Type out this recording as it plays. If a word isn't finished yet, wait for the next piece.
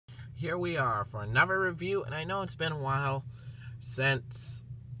here we are for another review, and I know it's been a while since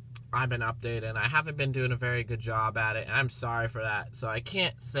I've been updating. I haven't been doing a very good job at it, and I'm sorry for that. So I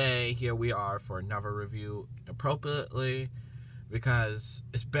can't say here we are for another review appropriately because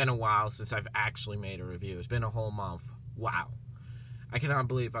it's been a while since I've actually made a review. It's been a whole month. Wow. I cannot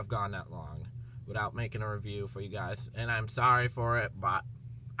believe I've gone that long without making a review for you guys, and I'm sorry for it, but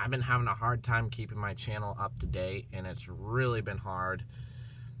I've been having a hard time keeping my channel up to date, and it's really been hard.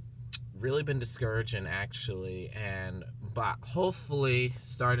 Really been discouraging, actually, but hopefully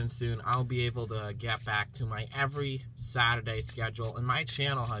starting soon I'll be able to get back to my every Saturday schedule, and my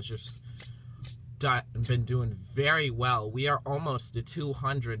channel has just been doing very well. We are almost to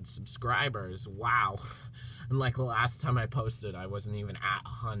 200 subscribers. Wow. And like the last time I posted, I wasn't even at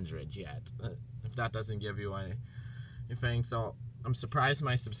 100 yet, if that doesn't give you anything. So I'm surprised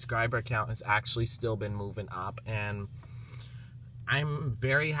my subscriber count has actually still been moving up, and I'm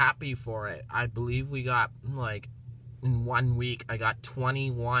very happy for it. I believe we got, like, in 1 week, I got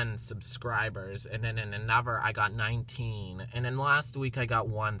 21 subscribers, and then in another, I got 19, and then last week, I got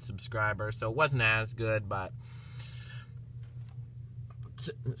 1 subscriber, so it wasn't as good, but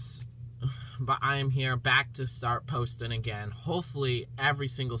I'm here back to start posting again, hopefully every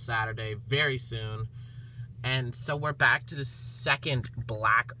single Saturday, very soon. And so we're back to the second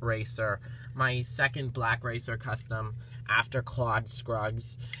black racer, my second black racer custom after Claude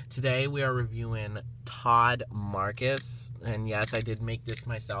Scruggs. Today we are reviewing Todd Marcus, and yes, I did make this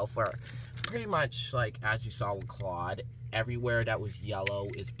myself, where pretty much, like, as you saw with Claude, everywhere that was yellow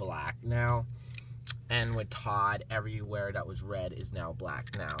is black now, and with Todd, everywhere that was red is now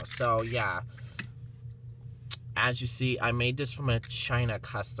black now. So yeah, as you see, I made this from a China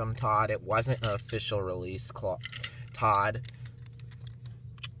custom Todd. It wasn't an official release Todd.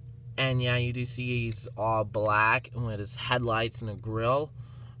 And yeah, you do see he's all black with his headlights and a grill.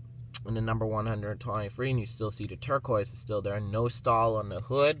 And the number 123, and you still see the turquoise is still there. No stall on the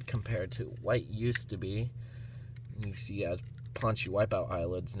hood compared to what it used to be. And you see he has punchy wipeout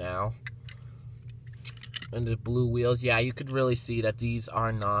eyelids now. And the blue wheels, yeah, you could really see that these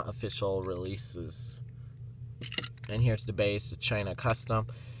are not official releases. And here's the base, the China custom.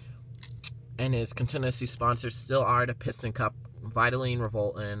 And his contingency sponsors still are the Piston Cup, Vitaline,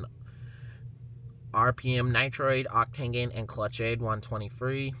 Revoltin, RPM, Nitroid, Octane Gain, and Clutch Aid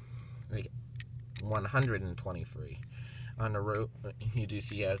 123. On the roof, you do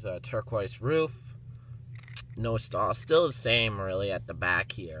see he has a turquoise roof. No stall, still the same really at the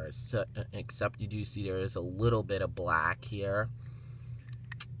back here, except you do see there is a little bit of black here.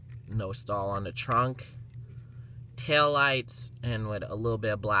 No stall on the trunk. Tail lights, and with a little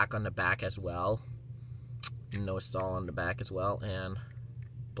bit of black on the back as well. No stall on the back as well, and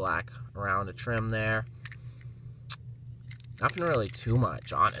black around the trim there. Nothing really too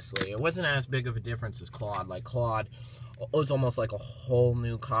much, honestly. It wasn't as big of a difference as Claude. Like, Claude was almost like a whole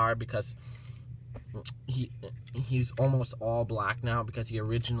new car because he's almost all black now because he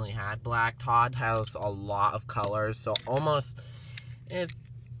originally had black. Todd has a lot of colors, so almost,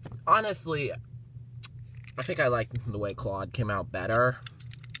 honestly, I think I like the way Claude came out better,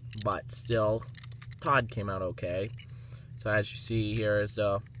 but still, Todd came out okay. So as you see here is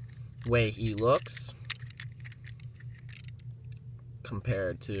the way he looks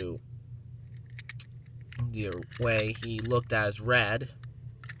compared to the way he looked as red.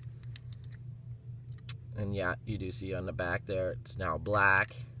 And yeah, you do see on the back there, it's now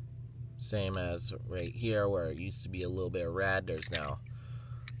black. Same as right here where it used to be a little bit of red, there's now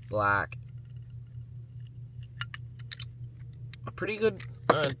black. A pretty good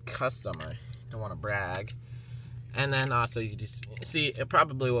custom, I don't want to brag. And then also you just see, it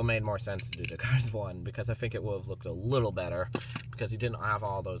probably would have made more sense to do the Cars 1, because I think it would have looked a little better, because he didn't have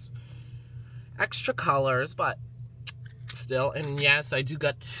all those extra colors, but still. And yes, I do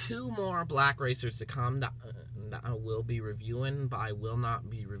got 2 more black racers to come that I will be reviewing, but I will not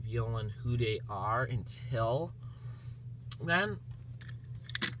be revealing who they are until then.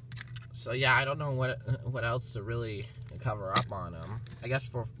 So yeah, I don't know what else to really cover up on them. I guess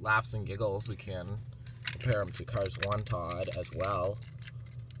for laughs and giggles, we can compare them to Cars 1 Todd as well.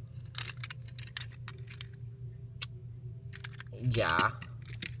 Yeah,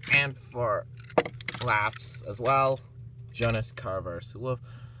 and for laughs as well, Jonas Carvers, who have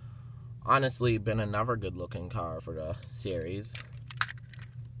honestly been another good-looking car for the series.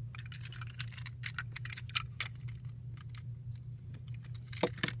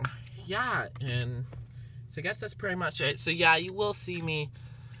 Yeah, and so I guess that's pretty much it. So yeah, you will see me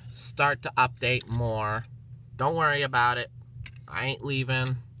start to update more. Don't worry about it. I ain't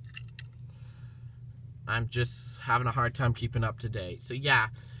leaving. I'm just having a hard time keeping up to date. So yeah,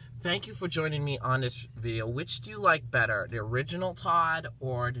 thank you for joining me on this video. Which do you like better, the original Todd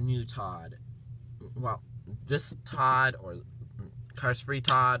or the new Todd? Well, this Todd or Cars Free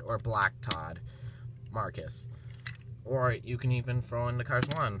Todd or Black Todd Marcus. Or you can even throw in the Cars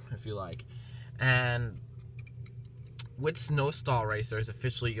 1 if you like. And which Snow Stall Racer is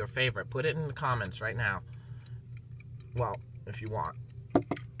officially your favorite? Put it in the comments right now. Well, if you want.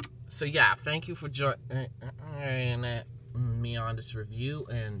 So yeah, thank you for joining me on this review,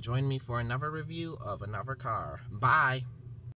 and join me for another review of another car. Bye!